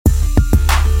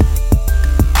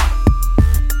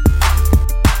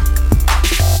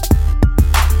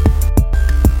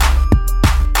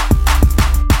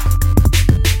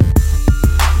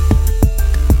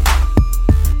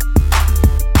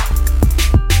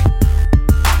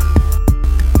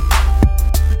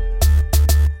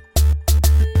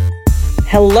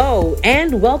Hello,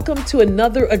 and welcome to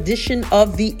another edition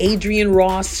of the Adrienne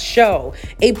Ross Show,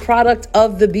 a product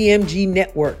of the BMG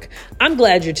Network. I'm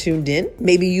glad you're tuned in.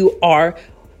 Maybe you are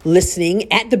listening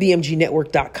at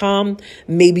thebmgnetwork.com.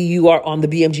 Maybe you are on the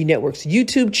BMG Network's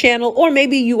YouTube channel, or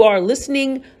maybe you are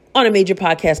listening on a major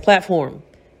podcast platform.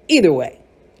 Either way,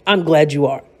 I'm glad you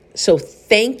are. So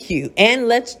thank you. And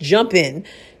let's jump in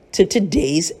to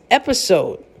today's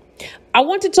episode. I'm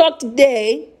going to talk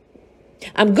today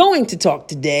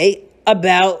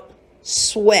about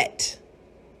sweat.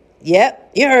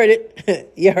 Yep, you heard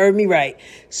it. You heard me right.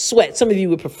 Sweat. Some of you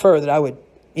would prefer that I would,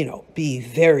 be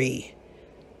very,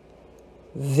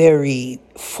 very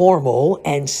formal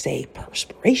and say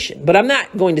perspiration. But I'm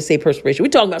not going to say perspiration. We're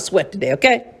talking about sweat today,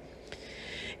 okay?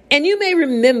 And you may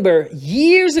remember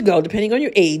years ago, depending on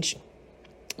your age,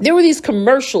 there were these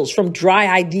commercials from Dry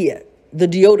Idea, the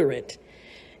deodorant.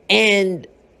 And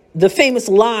the famous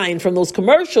line from those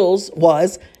commercials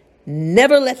was,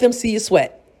 never let them see you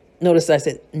sweat. Notice I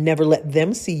said, never let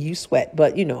them see you sweat.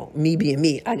 But, me being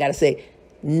me, I got to say,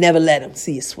 never let them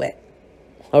see you sweat.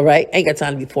 All right? Ain't got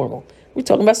time to be formal. We're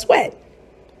talking about sweat.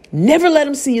 Never let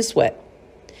them see you sweat.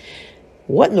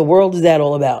 What in the world is that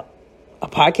all about? A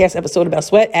podcast episode about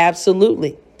sweat?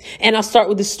 Absolutely. And I'll start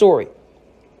with this story.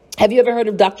 Have you ever heard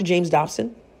of Dr. James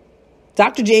Dobson?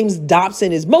 Dr. James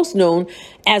Dobson is most known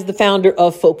as the founder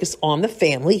of Focus on the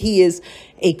Family. He is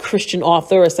a Christian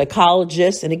author, a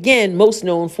psychologist, and again, most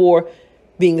known for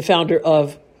being the founder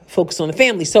of Focus on the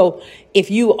Family. So if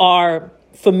you are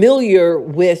familiar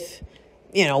with,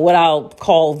 what I'll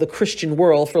call the Christian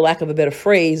world, for lack of a better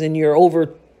phrase, and you're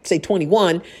over, say,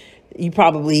 21, you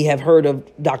probably have heard of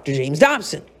Dr. James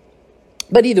Dobson.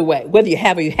 But either way, whether you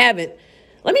have or you haven't,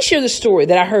 let me share the story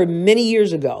that I heard many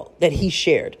years ago that he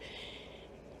shared.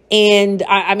 And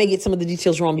I may get some of the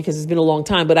details wrong because it's been a long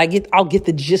time, but I'll get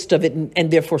the gist of it, and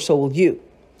therefore so will you.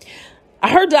 I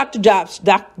heard Dr.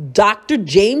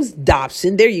 James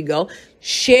Dobson, there you go,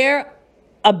 share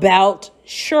about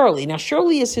Shirley. Now,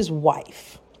 Shirley is his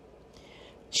wife.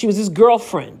 She was his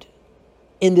girlfriend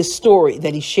in this story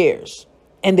that he shares,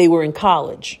 and they were in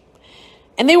college.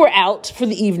 And they were out for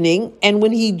the evening, and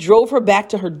when he drove her back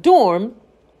to her dorm,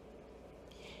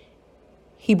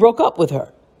 he broke up with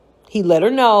her. He let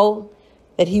her know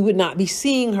that he would not be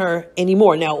seeing her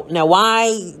anymore. Now,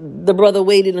 why the brother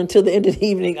waited until the end of the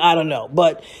evening, I don't know.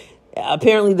 But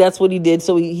apparently that's what he did.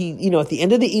 So he at the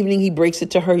end of the evening, he breaks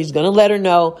it to her. He's going to let her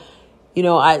know,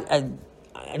 I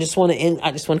just want to end.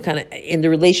 I just want to kind of end the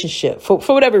relationship for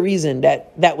whatever reason.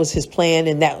 That was his plan,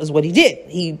 and that was what he did.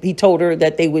 He told her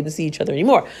that they wouldn't see each other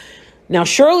anymore. Now,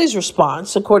 Shirley's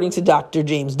response, according to Dr.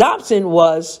 James Dobson,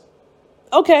 was,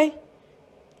 okay,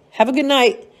 have a good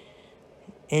night.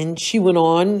 And she went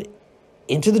on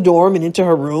into the dorm and into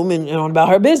her room and on about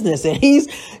her business. And he's,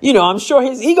 I'm sure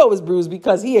his ego was bruised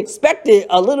because he expected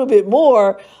a little bit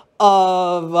more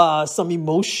of some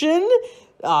emotion,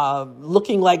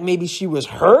 looking like maybe she was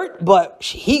hurt, but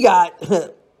he got,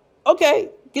 okay,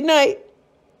 good night.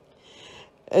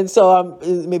 And so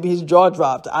maybe his jaw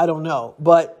dropped. I don't know.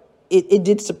 But it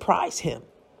did surprise him.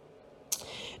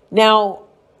 Now,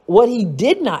 what he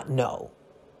did not know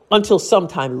until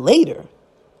sometime later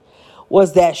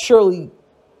was that Shirley,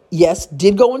 yes,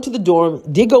 did go into the dorm,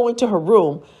 did go into her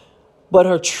room, but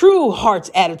her true heart's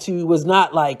attitude was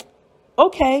not like,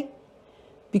 okay,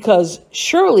 because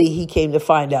Shirley, he came to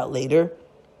find out later,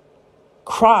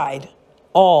 cried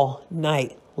all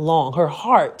night long. Her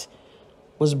heart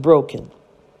was broken.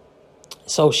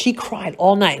 So she cried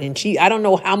all night, and I don't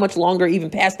know how much longer, even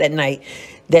past that night,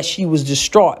 that she was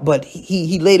distraught, but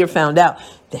he later found out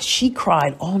that she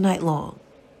cried all night long.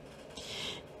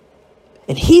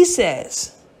 And he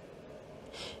says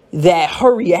that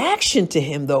her reaction to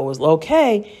him, though, was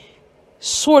okay,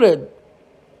 sort of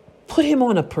put him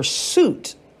on a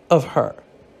pursuit of her.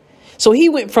 So he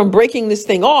went from breaking this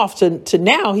thing off to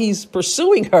now he's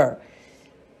pursuing her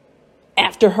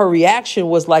after her reaction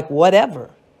was like, whatever.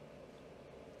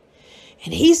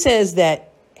 And he says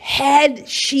that had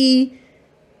she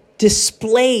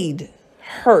displayed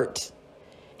hurt,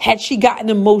 had she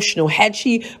gotten emotional, had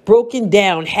she broken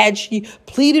down, had she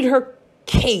pleaded her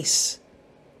case,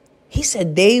 he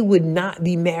said they would not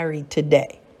be married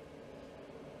today.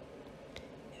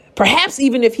 Perhaps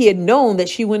even if he had known that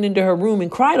she went into her room and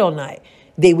cried all night,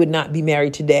 they would not be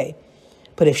married today.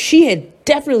 But if she had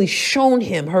definitely shown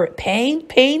him her pain,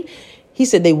 he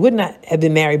said they would not have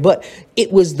been married. But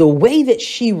it was the way that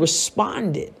she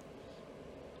responded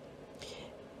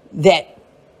that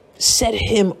set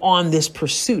him on this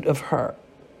pursuit of her.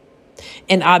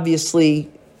 And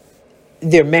obviously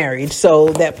they're married. So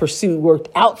that pursuit worked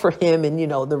out for him. And,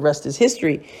 the rest is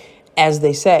history. as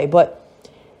they say. But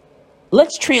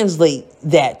let's translate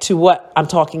that to what I'm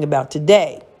talking about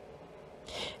today.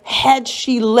 Had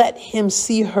she let him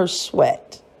see her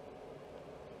sweat,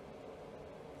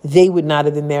 they would not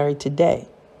have been married today,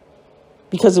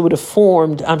 because it would have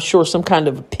formed, I'm sure, some kind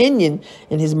of opinion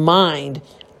in his mind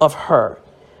of her.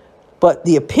 But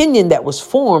the opinion that was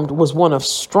formed was one of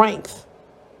strength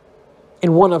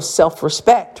and one of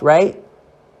self-respect, right?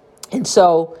 And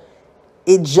so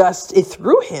it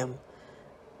threw him,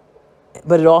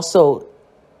 but it also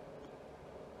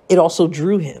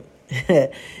drew him.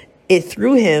 It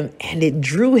threw him, and it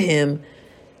drew him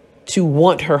to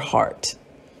want her heart.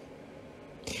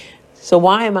 So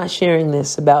why am I sharing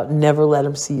this about never let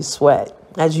him see you sweat?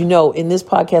 As you know, in this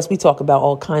podcast, we talk about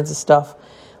all kinds of stuff.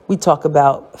 We talk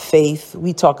about faith.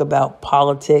 We talk about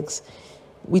politics.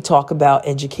 We talk about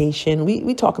education.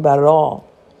 We talk about it all.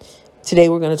 Today,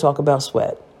 we're going to talk about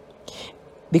sweat,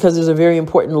 because there's a very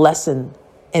important lesson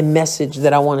and message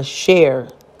that I want to share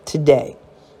today.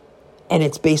 And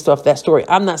it's based off that story.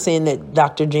 I'm not saying that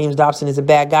Dr. James Dobson is a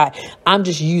bad guy. I'm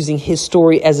just using his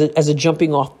story as a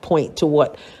jumping off point to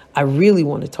what I really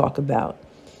want to talk about.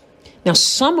 Now,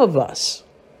 some of us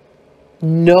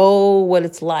know what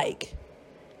it's like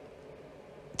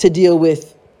to deal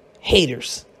with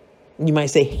haters. You might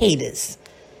say haters.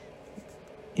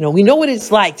 You know, we know what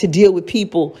it's like to deal with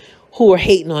people who are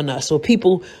hating on us, or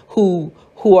people who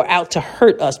are out to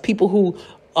hurt us, people who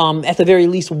at the very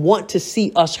least want to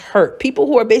see us hurt, people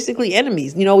who are basically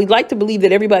enemies. You know, we'd like to believe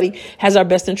that everybody has our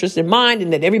best interest in mind,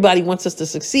 and that everybody wants us to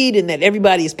succeed, and that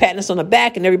everybody is patting us on the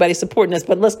back and everybody's supporting us.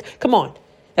 But come on.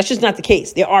 That's just not the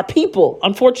case. There are people,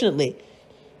 unfortunately,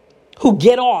 who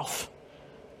get off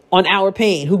on our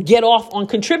pain, who get off on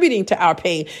contributing to our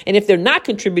pain. And if they're not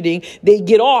contributing, they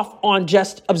get off on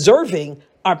just observing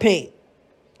our pain.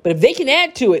 But if they can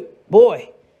add to it, boy,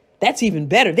 that's even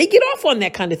better. They get off on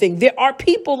that kind of thing. There are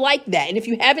people like that. And if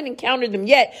you haven't encountered them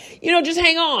yet, just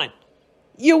hang on.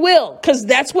 You will, because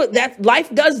that's what life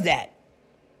does that.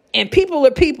 And people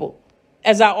are people,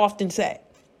 as I often say.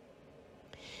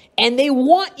 And they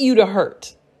want you to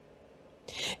hurt.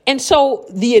 And so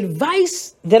the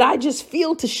advice that I just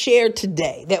feel to share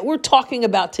today, that we're talking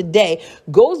about today,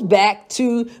 goes back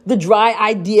to the Dry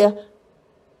Idea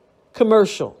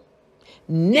commercial.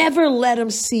 Never let them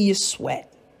see you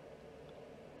sweat.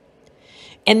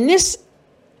 And this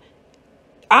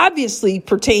obviously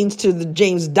pertains to the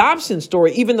James Dobson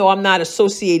story, even though I'm not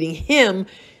associating him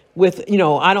with,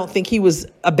 I don't think he was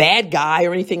a bad guy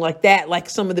or anything like that, like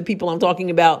some of the people I'm talking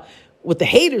about with the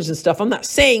haters and stuff. I'm not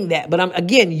saying that, but I'm,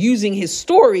 again, using his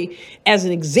story as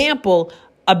an example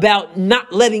about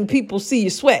not letting people see you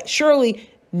sweat. Shirley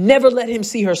never let him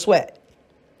see her sweat.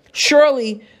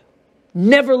 Shirley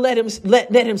never let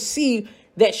him see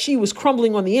that she was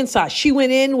crumbling on the inside. She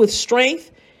went in with strength,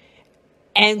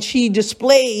 and she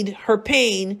displayed her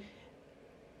pain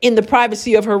in the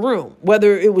privacy of her room,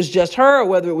 whether it was just her or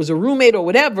whether it was a roommate or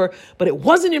whatever, but it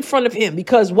wasn't in front of him,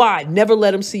 because why? Never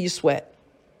let him see you sweat.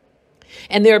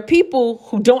 And there are people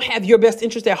who don't have your best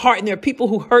interest at heart. And there are people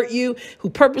who hurt you, who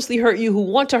purposely hurt you, who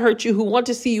want to hurt you, who want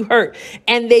to see you hurt.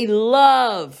 And they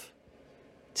love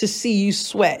to see you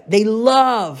sweat. They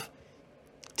love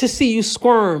to see you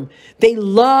squirm. They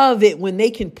love it when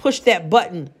they can push that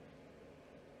button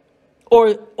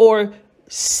or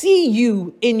see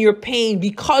you in your pain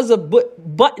because of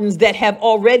buttons that have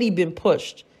already been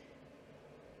pushed.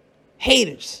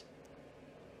 Haters.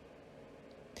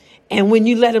 And when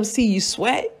you let them see you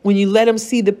sweat, when you let them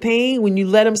see the pain, when you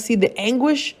let them see the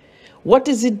anguish, what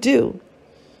does it do?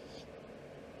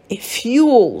 It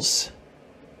fuels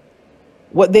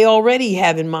what they already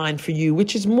have in mind for you,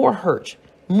 which is more hurt,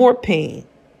 more pain,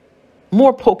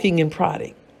 more poking and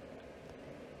prodding.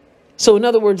 So in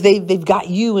other words, they've got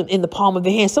you in the palm of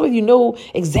their hand. Some of you know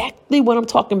exactly what I'm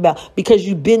talking about because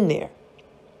you've been there.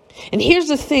 And here's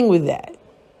the thing with that.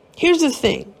 Here's the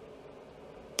thing.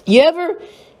 You ever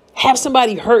have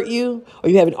somebody hurt you, or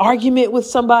you have an argument with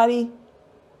somebody,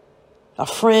 a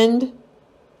friend,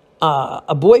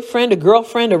 a boyfriend, a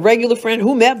girlfriend, a regular friend,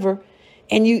 whomever,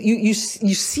 and you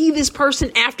see this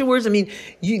person afterwards? I mean,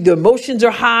 the emotions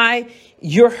are high,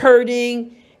 you're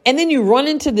hurting, and then you run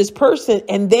into this person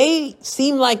and they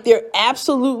seem like they're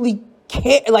absolutely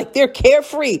they're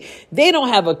carefree. They don't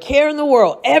have a care in the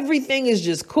world. Everything is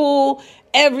just cool.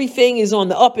 Everything is on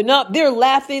the up and up. They're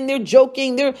laughing, they're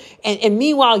joking, and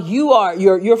meanwhile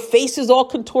your face is all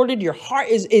contorted, your heart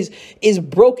is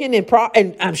broken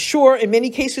and I'm sure in many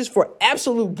cases for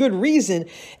absolute good reason.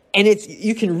 And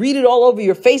you can read it all over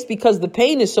your face because the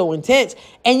pain is so intense.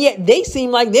 And yet they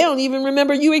seem like they don't even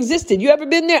remember you existed. You ever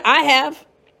been there? I have.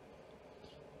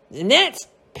 And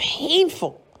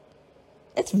painful.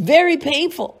 It's very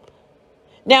painful.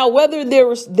 Now, whether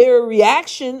their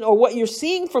reaction or what you're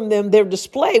seeing from them, their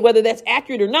display, whether that's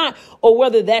accurate or not, or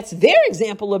whether that's their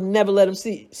example of never let them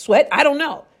see sweat, I don't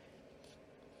know.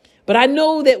 But I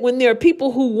know that when there are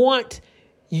people who want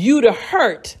you to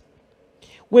hurt,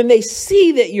 when they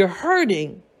see that you're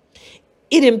hurting,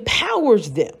 it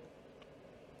empowers them.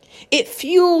 It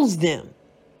fuels them.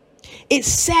 It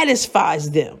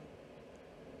satisfies them.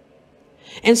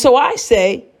 And so I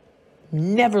say,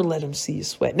 never let them see you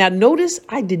sweat. Now, notice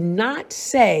I did not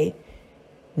say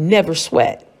never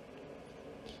sweat.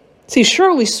 See,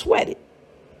 Shirley sweated.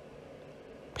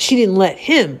 She didn't let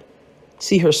him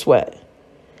see her sweat.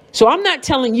 So I'm not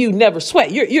telling you never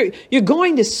sweat. You're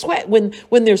going to sweat when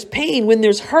there's pain, when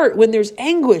there's hurt, when there's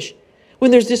anguish,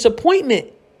 when there's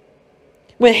disappointment,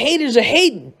 when haters are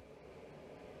hating.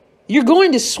 You're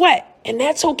going to sweat, and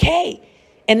that's okay.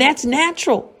 And that's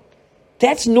natural.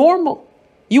 That's normal.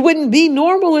 You wouldn't be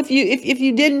normal if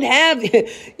you didn't have,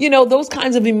 those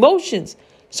kinds of emotions.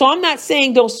 So I'm not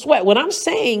saying don't sweat. What I'm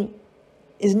saying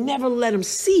is never let them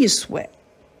see you sweat.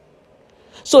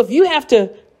 So if you have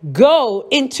to go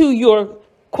into your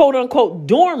quote unquote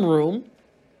dorm room,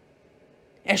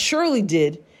 as Shirley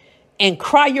did, and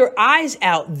cry your eyes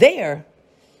out there,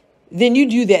 then you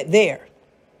do that there.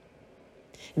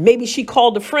 Maybe she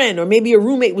called a friend, or maybe a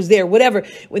roommate was there, whatever.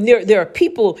 When there are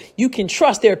people you can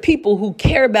trust, there are people who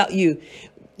care about you,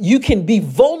 you can be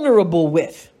vulnerable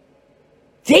with.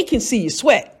 They can see you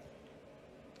sweat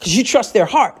because you trust their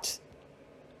hearts.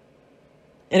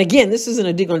 And again, this isn't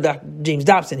a dig on Dr. James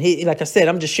Dobson. Like I said,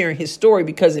 I'm just sharing his story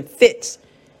because it fits.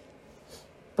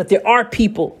 But there are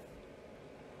people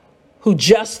who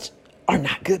just are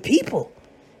not good people,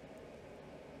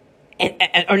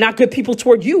 and are not good people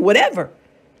toward you, whatever.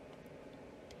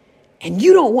 And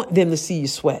you don't want them to see you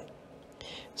sweat.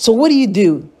 So what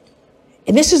do?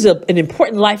 And this is an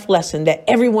important life lesson that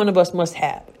every one of us must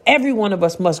have. Every one of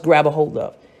us must grab a hold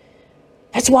of.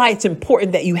 That's why it's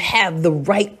important that you have the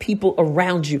right people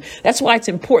around you. That's why it's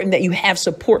important that you have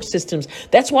support systems.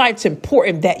 That's why it's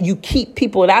important that you keep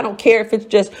people. And I don't care if it's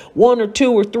just one or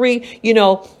two or three,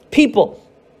 people,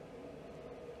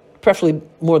 preferably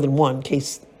more than one in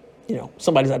case,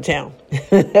 somebody's out of town.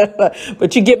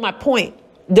 But you get my point.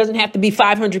 It doesn't have to be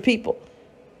 500 people.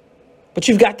 But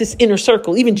you've got this inner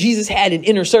circle. Even Jesus had an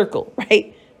inner circle,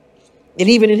 right? And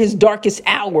even in his darkest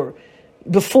hour,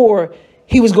 before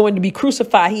he was going to be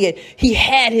crucified, he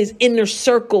had his inner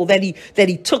circle that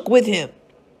he took with him.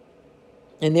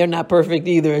 And they're not perfect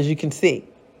either, as you can see.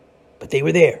 But they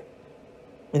were there.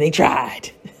 And they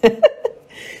tried.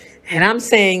 And I'm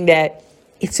saying that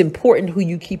it's important who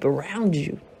you keep around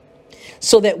you,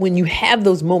 so that when you have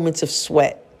those moments of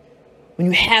sweat, when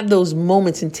you have those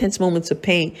moments, intense moments of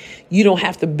pain, you don't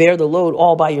have to bear the load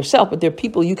all by yourself. But there are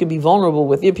people you can be vulnerable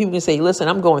with. There are people who can say, listen,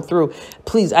 I'm going through.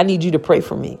 Please, I need you to pray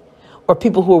for me. Or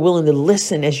people who are willing to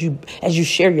listen as you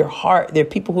share your heart. There are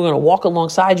people who are going to walk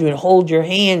alongside you and hold your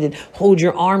hand and hold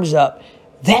your arms up.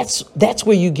 That's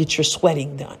where you get your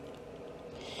sweating done.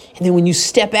 And then when you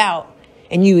step out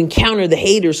and you encounter the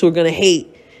haters who are going to hate,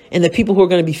 and the people who are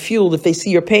going to be fueled if they see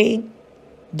your pain,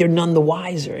 they're none the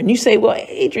wiser. And you say, well,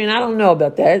 Adrian, I don't know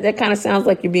about that. That kind of sounds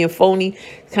like you're being phony.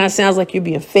 Kind of sounds like you're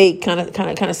being fake. Kind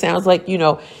of sounds like,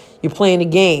 you're playing a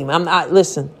game.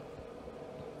 Listen,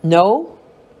 no,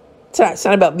 it's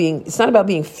not about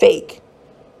being fake.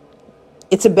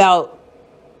 It's about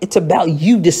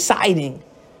you deciding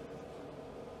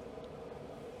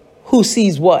who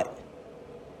sees what.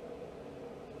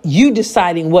 You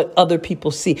deciding what other people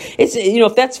see. It's,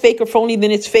 if that's fake or phony, then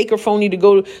it's fake or phony to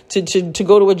go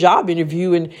to a job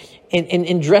interview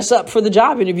and dress up for the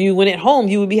job interview when at home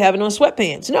you would be having on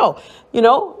sweatpants. No,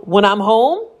 when I'm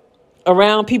home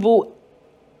around people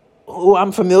who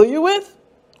I'm familiar with,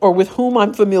 or with whom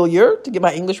I'm familiar, to get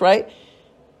my English right,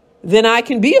 then I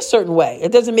can be a certain way.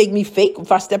 It doesn't make me fake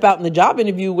if I step out in the job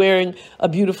interview wearing a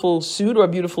beautiful suit or a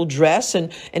beautiful dress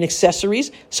and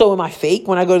accessories. So am I fake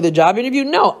when I go to the job interview?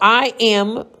 No, I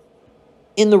am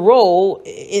in the role,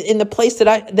 in the place that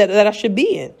I should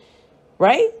be in,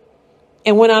 right?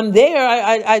 And when I'm there,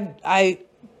 I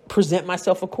present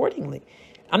myself accordingly.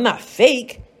 I'm not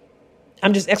fake.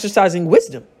 I'm just exercising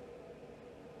wisdom.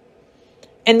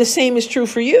 And the same is true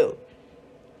for you.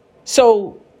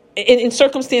 So in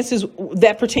circumstances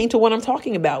that pertain to what I'm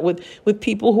talking about, with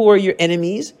people who are your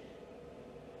enemies,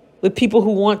 with people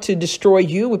who want to destroy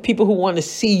you, with people who want to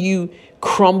see you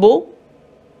crumble,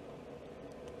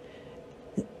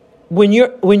 when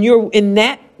you're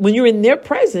in their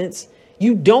presence,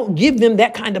 you don't give them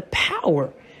that kind of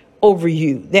power over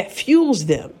you that fuels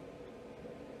them.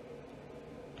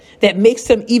 that makes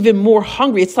them even more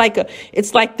hungry. It's like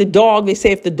the dog. They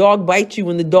say if the dog bites you,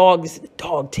 when the dog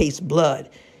tastes blood,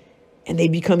 and they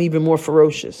become even more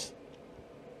ferocious.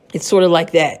 It's sort of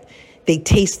like that. They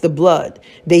taste the blood.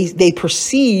 They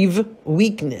perceive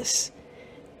weakness,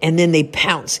 and then they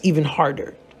pounce even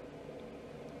harder.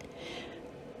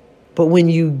 But when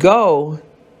you go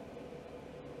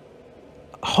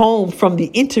home from the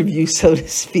interview, so to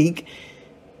speak,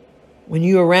 when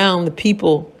you're around the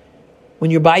people,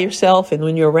 when you're by yourself and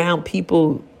when you're around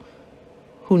people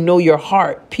who know your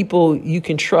heart, people you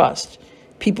can trust,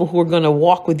 people who are going to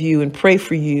walk with you and pray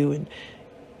for you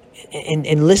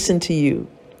and listen to you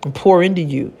and pour into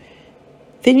you,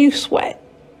 then you sweat.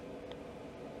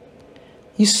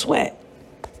 You sweat.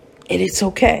 And it's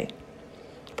okay.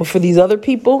 But for these other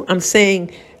people, I'm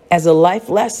saying as a life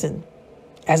lesson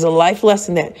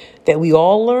that we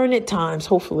all learn at times,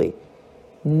 hopefully,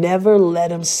 never let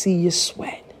them see you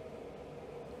sweat.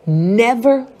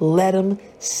 Never let them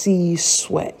see you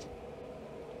sweat.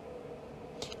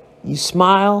 You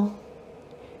smile,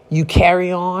 you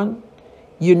carry on.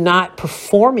 You're not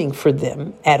performing for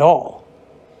them at all.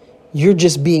 You're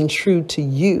just being true to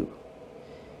you.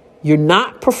 You're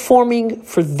not performing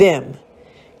for them.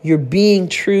 You're being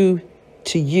true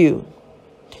to you,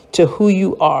 to who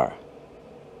you are.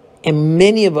 And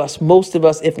many of us, most of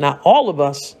us, if not all of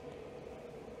us,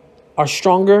 are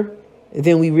stronger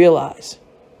than we realize.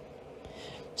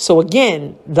 So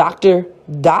again, Dr.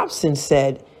 Dobson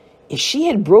said, if she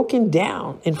had broken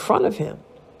down in front of him,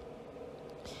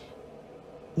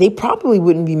 they probably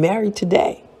wouldn't be married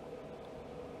today.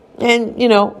 And,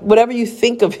 whatever you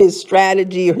think of his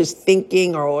strategy or his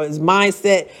thinking or his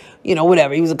mindset,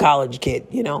 whatever, he was a college kid,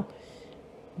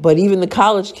 But even the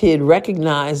college kid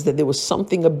recognized that there was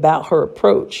something about her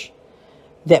approach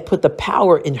that put the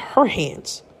power in her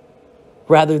hands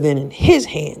rather than in his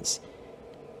hands.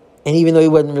 And even though he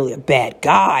wasn't really a bad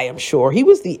guy, I'm sure, he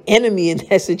was the enemy in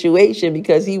that situation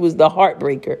because he was the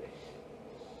heartbreaker.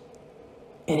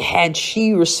 And had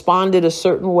she responded a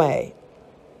certain way,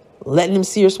 letting him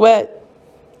see her sweat,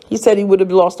 he said he would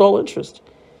have lost all interest.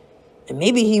 And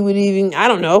maybe he would even, I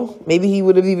don't know, maybe he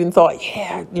would have even thought,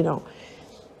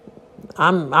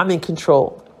 I'm in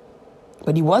control.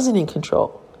 But he wasn't in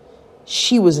control.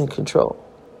 She was in control.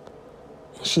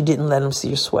 And she didn't let him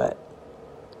see her sweat.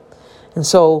 And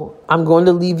so I'm going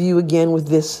to leave you again with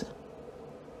this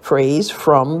phrase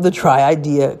from the Try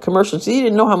Idea commercial. So you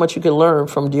didn't know how much you could learn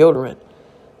from deodorant.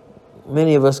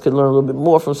 Many of us could learn a little bit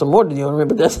more from some more deodorant,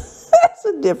 but that's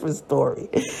a different story.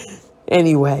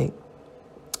 Anyway,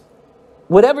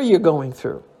 whatever you're going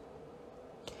through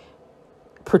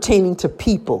pertaining to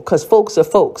people, because folks are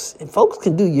folks, and folks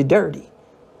can do you dirty,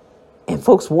 and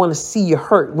folks want to see you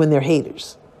hurt when they're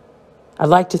haters. I'd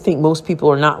like to think most people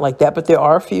are not like that, but there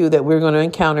are a few that we're going to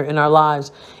encounter in our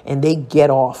lives, and they get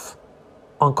off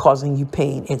on causing you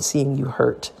pain and seeing you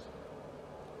hurt.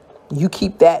 You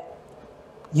keep that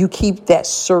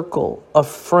circle of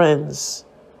friends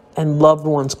and loved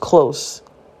ones close.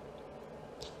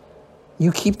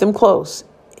 You keep them close.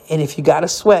 And if you got to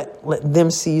sweat, let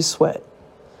them see you sweat.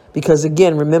 Because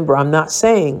again, remember, I'm not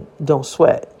saying don't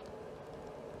sweat.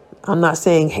 I'm not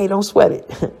saying, hey, don't sweat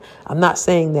it. I'm not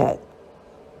saying that.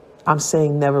 I'm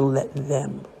saying never let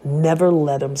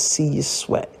them see you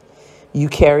sweat. You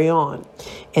carry on.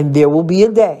 And there will be a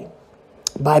day,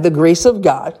 by the grace of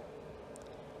God,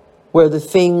 where the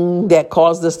thing that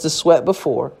caused us to sweat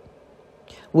before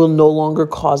will no longer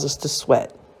cause us to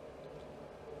sweat.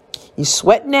 You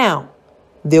sweat now.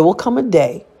 There will come a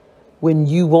day when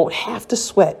you won't have to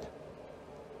sweat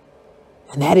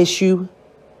and that issue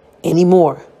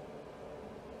anymore.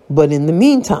 But in the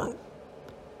meantime,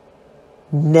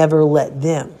 never let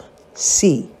them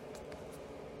see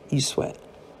you sweat.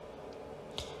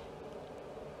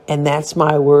 And that's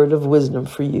my word of wisdom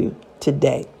for you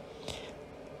today.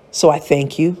 So I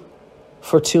thank you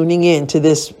for tuning in to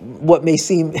this, what may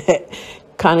seem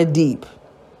kind of deep.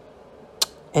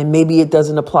 And maybe it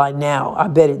doesn't apply now. I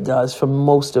bet it does for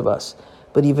most of us.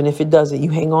 But even if it doesn't, you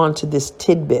hang on to this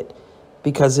tidbit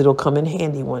because it'll come in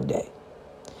handy one day.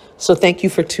 So thank you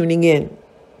for tuning in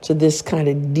to this kind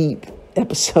of deep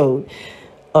episode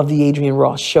of the Adrienne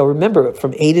Ross Show. Remember,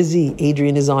 from A to Z,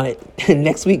 Adrienne is on it.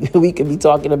 Next week, we could be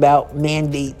talking about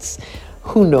mandates.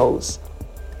 Who knows?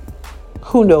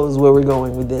 Who knows where we're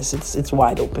going with this? It's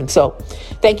wide open. So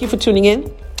thank you for tuning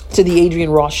in to the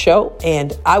Adrienne Ross Show,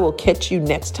 and I will catch you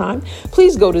next time.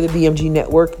 Please go to the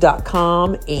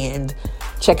BMGnetwork.com and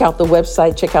check out the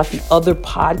website. Check out the other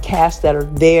podcasts that are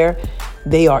there.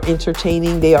 They are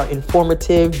entertaining. They are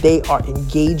informative. They are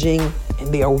engaging,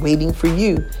 and they are waiting for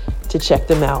you to check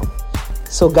them out.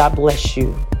 So God bless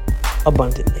you.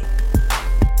 abundantly.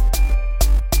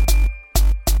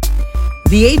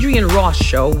 The Adrienne Ross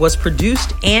Show was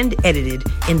produced and edited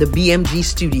in the BMG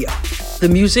studio. The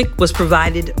music was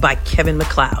provided by Kevin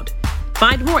MacLeod.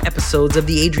 Find more episodes of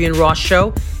The Adrienne Ross Show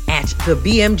at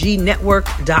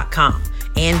thebmgnetwork.com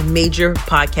and major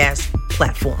podcast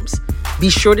platforms. Be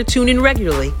sure to tune in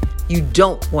regularly. You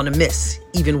don't want to miss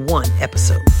even one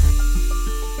episode.